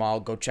really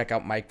small, go check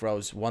out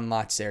micros, 1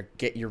 lot's there,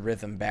 get your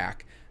rhythm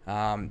back.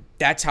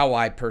 That's how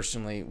I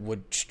personally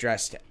would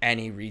stress to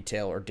any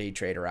retail or day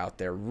trader out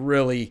there.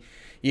 Really,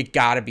 you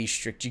got to be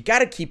strict. You got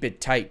to keep it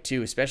tight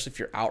too, especially if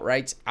you're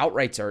outrights.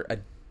 Outrights are a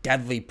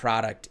deadly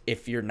product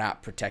if you're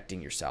not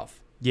protecting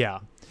yourself. Yeah.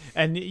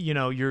 And,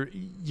 your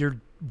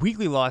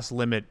weekly loss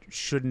limit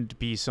shouldn't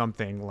be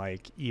something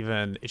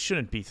it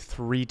shouldn't be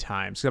 3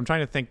 times. 'Cause I'm trying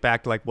to think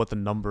back to what the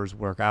numbers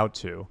work out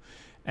to.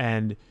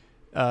 And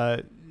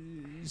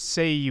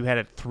say you had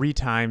it 3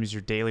 times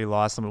your daily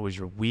loss limit was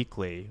your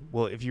weekly.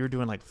 Well, if you're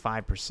doing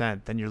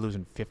 5%, then you're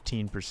losing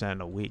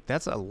 15% a week.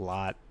 That's a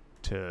lot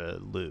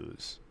to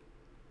lose.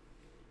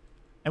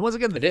 And once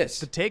again, the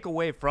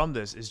takeaway from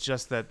this is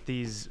just that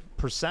these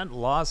percent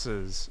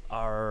losses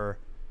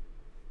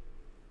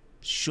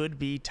should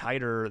be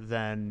tighter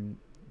than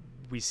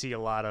we see a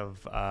lot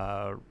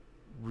of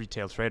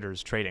retail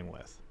traders trading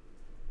with.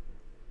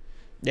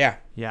 Yeah.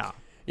 Yeah.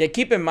 Yeah.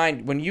 Keep in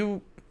mind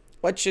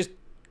let's just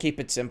keep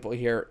it simple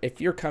here.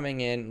 If you're coming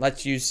in,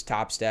 let's use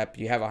Top Step.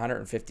 You have a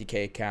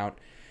 150K account.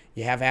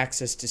 You have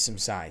access to some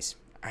size.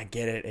 I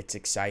get it. It's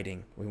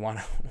exciting. We want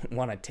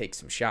to take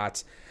some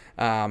shots.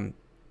 You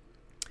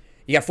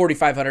got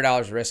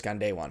 $4,500 risk on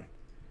day one.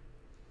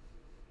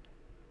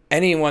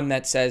 anyone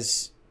that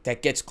says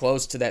that gets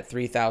close to that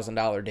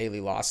 $3,000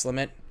 daily loss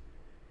limit,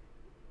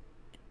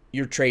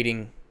 your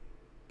trading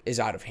is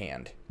out of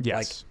hand. Yes.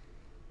 Like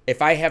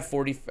if I have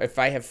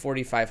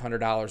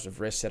 $4,500 of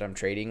risk that I'm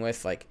trading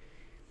with, like,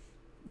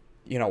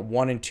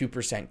 1 and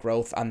 2%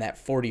 growth on that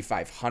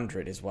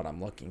 4,500 is what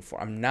I'm looking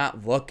for. I'm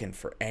not looking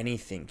for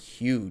anything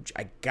huge.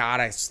 I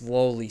gotta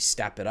slowly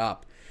step it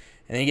up.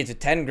 And then you get to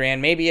 10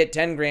 grand. Maybe at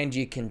 10 grand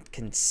you can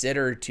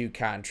consider 2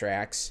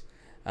 contracts,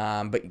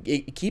 but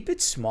keep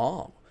it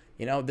small.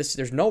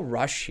 There's no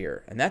rush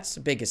here, and that's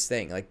the biggest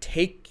thing. Like,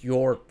 take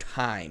your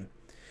time,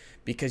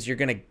 because you're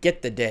gonna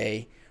get the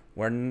day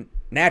where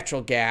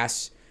natural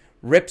gas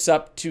rips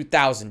up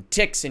 2,000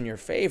 ticks in your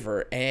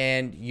favor,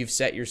 and you've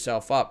set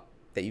yourself up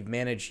that you've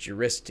managed your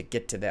risk to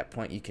get to that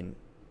point. You can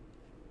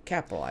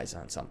capitalize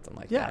on something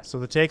like that. Yeah. So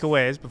the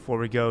takeaways before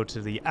we go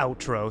to the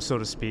outro, so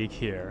to speak,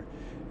 here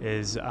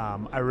is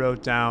I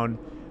wrote down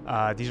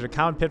these are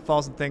common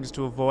pitfalls and things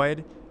to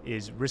avoid.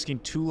 Is risking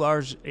too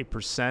large a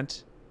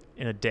percent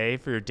in a day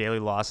for your daily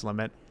loss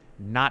limit,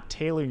 not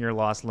tailoring your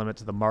loss limit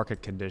to the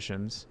market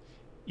conditions,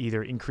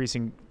 either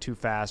increasing too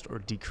fast or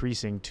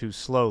decreasing too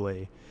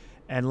slowly,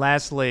 and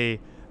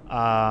lastly,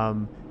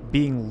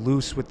 being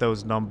loose with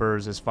those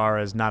numbers as far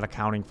as not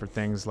accounting for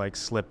things like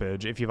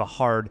slippage. If you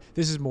have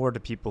this is more to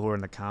people who are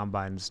in the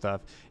combine and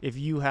stuff. If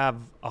you have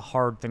a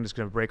hard thing that's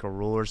going to break a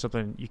rule or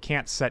something, you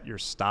can't set your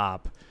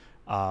stop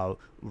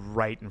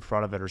right in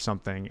front of it or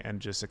something and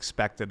just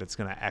expect that it's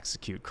going to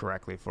execute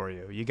correctly for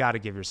you. You got to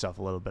give yourself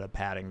a little bit of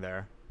padding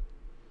there.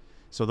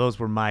 So those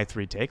were my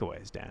 3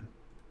 takeaways, Dan.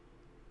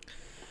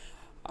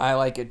 I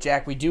like it,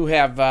 Jack. We do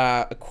have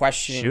a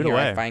question in here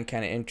I find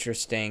kind of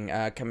interesting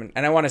coming,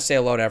 and I want to say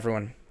hello to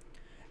everyone.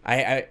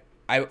 I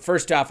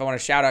first off, I want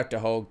to shout out to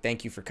Hogue.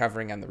 Thank you for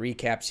covering on the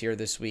recaps here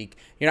this week.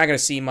 You're not going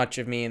to see much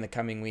of me in the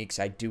coming weeks.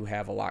 I do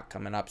have a lot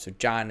coming up, so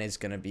John is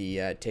going to be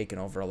taking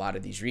over a lot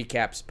of these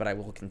recaps, but I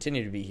will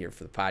continue to be here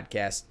for the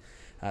podcast.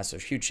 So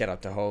huge shout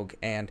out to Hogue,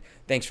 and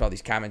thanks for all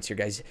these comments here,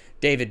 guys.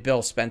 David,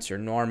 Bill, Spencer,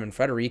 Norman,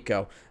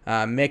 Federico,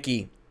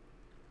 Mickey,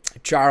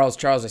 Charles,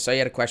 I saw you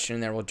had a question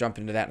in there. We'll jump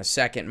into that in a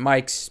second.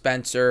 Mike,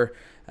 Spencer,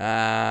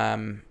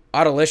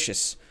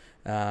 Autolicious,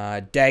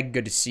 Dag,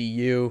 good to see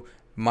you.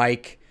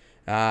 Mike,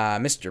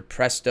 Mr.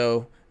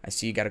 Presto, I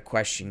see you got a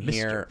question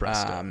here. Mr.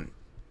 Presto.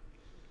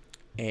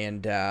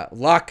 And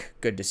Luck,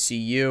 good to see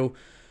you.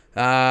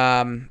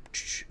 Norman,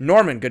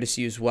 good to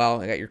see you as well.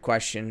 I got your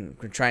question.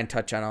 We're going to try and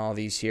touch on all of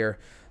these here.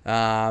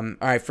 All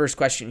right, first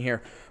question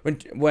here.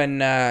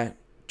 When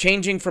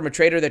changing from a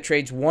trader that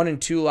trades 1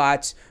 and 2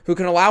 lots, who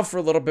can allow for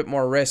a little bit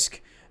more risk,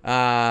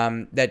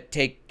 that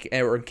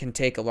can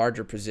take a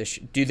larger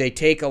position. Do they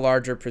take a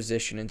larger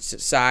position in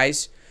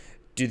size?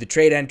 Do the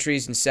trade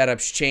entries and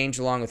setups change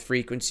along with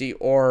frequency,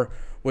 or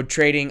would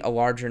trading a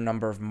larger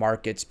number of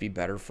markets be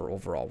better for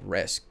overall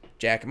risk?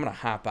 Jack, I'm going to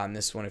hop on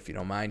this one if you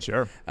don't mind.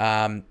 Sure.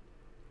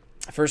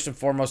 First and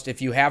foremost,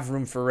 if you have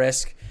room for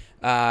risk,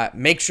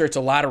 make sure it's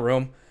a lot of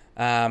room.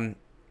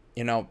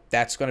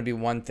 That's going to be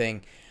one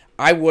thing.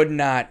 I would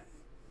not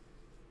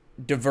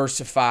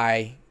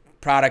diversify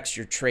products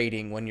you're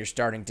trading when you're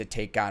starting to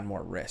take on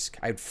more risk.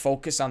 I'd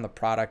focus on the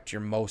product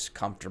you're most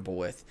comfortable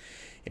with.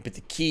 But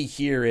the key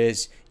here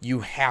is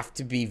you have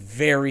to be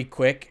very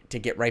quick to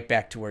get right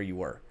back to where you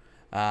were.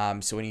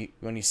 So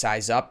when you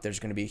size up, there's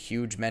going to be a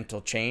huge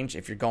mental change.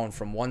 If you're going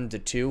from 1 to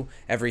 2,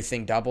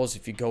 everything doubles.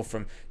 If you go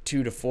from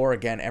 2 to 4,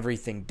 again,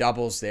 everything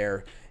doubles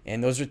there.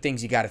 And those are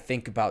things you got to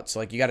think about.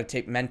 So you got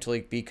to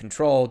mentally be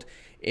controlled.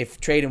 If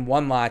trading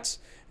 1 lots,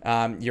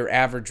 your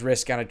average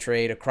risk on a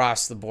trade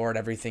across the board,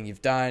 everything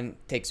you've done,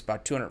 takes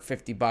about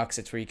 $250.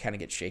 That's where you kind of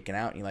get shaken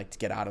out and you like to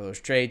get out of those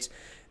trades.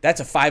 That's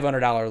a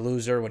 $500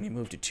 loser when you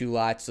move to 2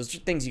 lots. Those are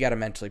things you got to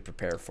mentally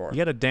prepare for. You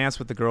got to dance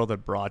with the girl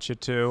that brought you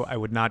to. I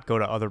would not go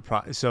to other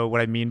So what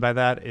I mean by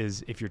that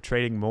is if you're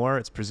trading more,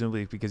 it's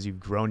presumably because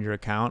you've grown your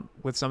account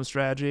with some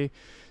strategy.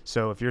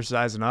 So if you're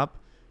sizing up,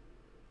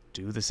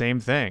 do the same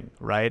thing,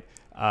 right?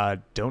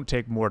 Don't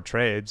take more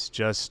trades.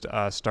 Just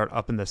start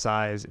upping the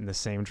size in the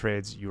same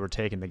trades you were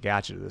taking to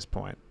get you to this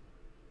point.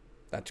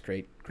 That's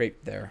great.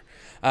 Great there.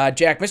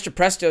 Jack, Mr.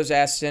 Presto's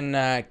asking,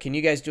 can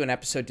you guys do an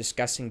episode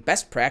discussing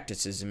best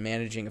practices in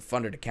managing a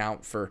funded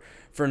account for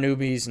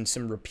newbies and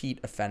some repeat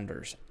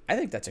offenders? I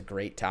think that's a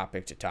great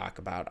topic to talk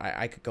about.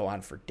 I could go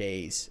on for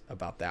days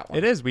about that one.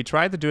 It is. We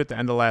tried to do it at the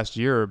end of last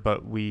year,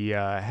 but we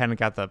hadn't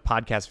got the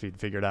podcast feed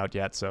figured out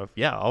yet. So,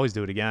 yeah, always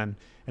do it again.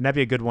 And that'd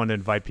be a good one to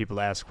invite people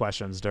to ask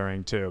questions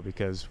during, too,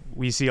 because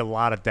we see a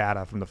lot of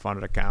data from the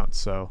funded accounts.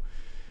 So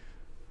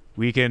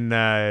we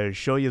can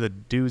show you the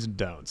do's and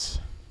don'ts.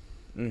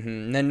 Mm-hmm.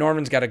 And then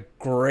Norman's got a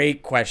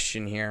great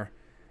question here.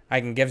 I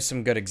can give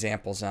some good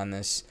examples on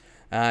this.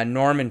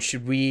 Norman,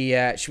 should we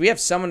have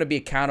someone to be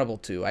accountable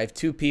to? I have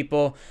 2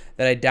 people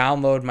that I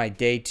download my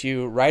day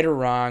to, right or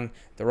wrong.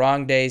 The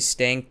wrong days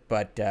stink,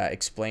 but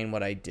explain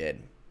what I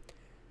did.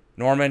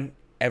 Norman,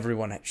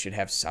 everyone should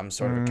have some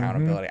sort of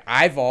accountability.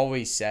 I've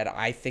always said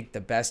I think the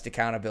best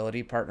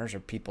accountability partners are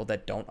people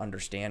that don't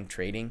understand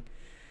trading.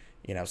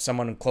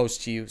 Someone close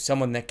to you,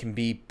 someone that can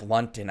be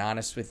blunt and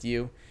honest with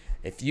you.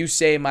 If you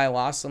say my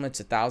loss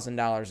limit's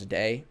 $1,000 a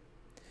day,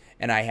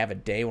 and I have a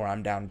day where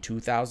I'm down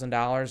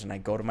 $2,000, and I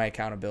go to my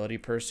accountability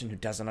person who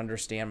doesn't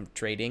understand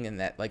trading, and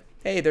that like,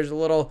 hey, there's a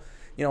little,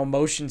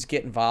 emotions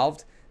get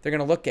involved, they're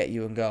gonna look at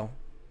you and go,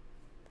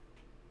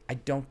 I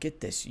don't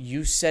get this.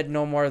 You said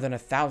no more than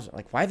 1,000.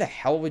 Like, why the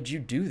hell would you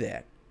do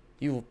that?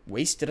 You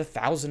wasted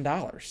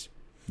 $1,000.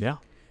 Yeah.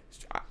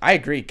 I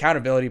agree.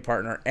 Accountability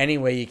partner, any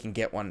way you can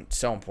get one,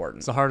 so important.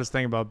 It's the hardest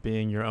thing about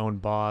being your own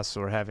boss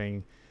or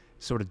having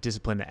sort of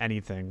discipline to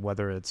anything,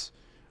 whether it's,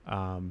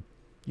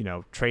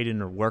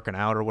 trading or working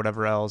out or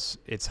whatever else.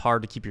 It's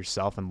hard to keep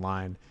yourself in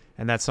line.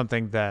 And that's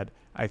something that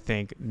I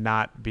think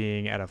not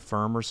being at a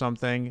firm or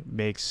something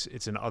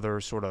it's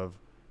another sort of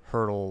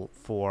hurdle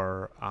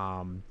for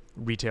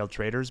retail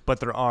traders. But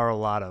there are a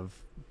lot of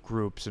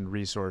groups and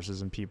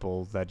resources and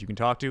people that you can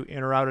talk to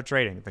in or out of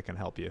trading that can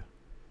help you.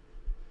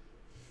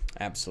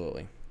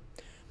 Absolutely.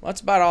 Well,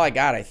 that's about all I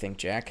got, I think,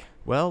 Jack.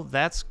 Well,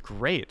 that's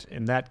great.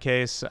 In that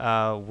case,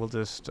 we'll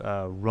just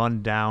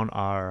run down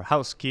our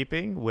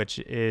housekeeping, which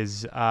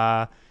is,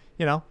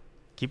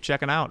 keep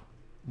checking out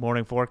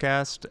Morning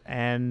Forecast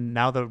and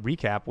now the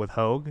recap with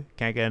Hogue.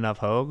 Can't get enough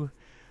Hogue.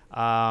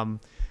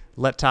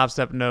 Let Top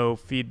Step know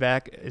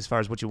feedback as far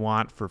as what you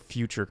want for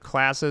future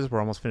classes. We're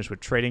almost finished with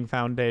Trading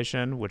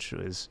Foundation, which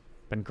has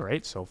been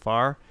great so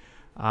far.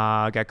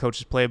 Got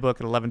Coach's Playbook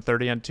at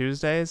 11:30 on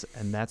Tuesdays,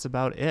 and that's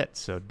about it.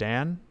 So,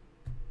 Dan,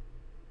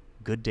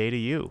 good day to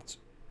you.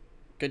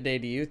 Good day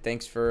to you.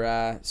 Thanks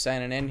for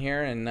signing in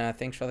here, and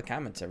thanks for the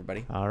comments,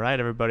 everybody. All right,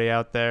 everybody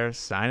out there,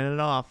 signing it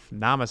off.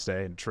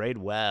 Namaste and trade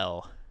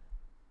well.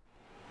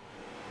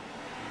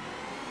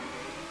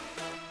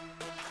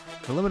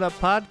 The Limit Up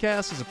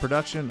Podcast is a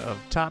production of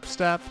Top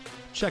Step.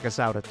 Check us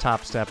out at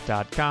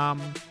topstep.com.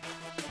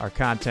 Our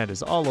content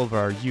is all over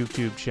our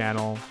YouTube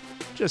channel.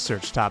 Just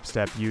search Top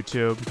Step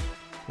YouTube.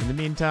 In the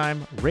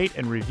meantime, rate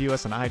and review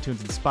us on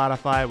iTunes and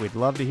Spotify. We'd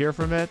love to hear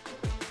from it.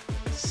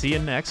 See you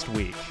next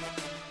week.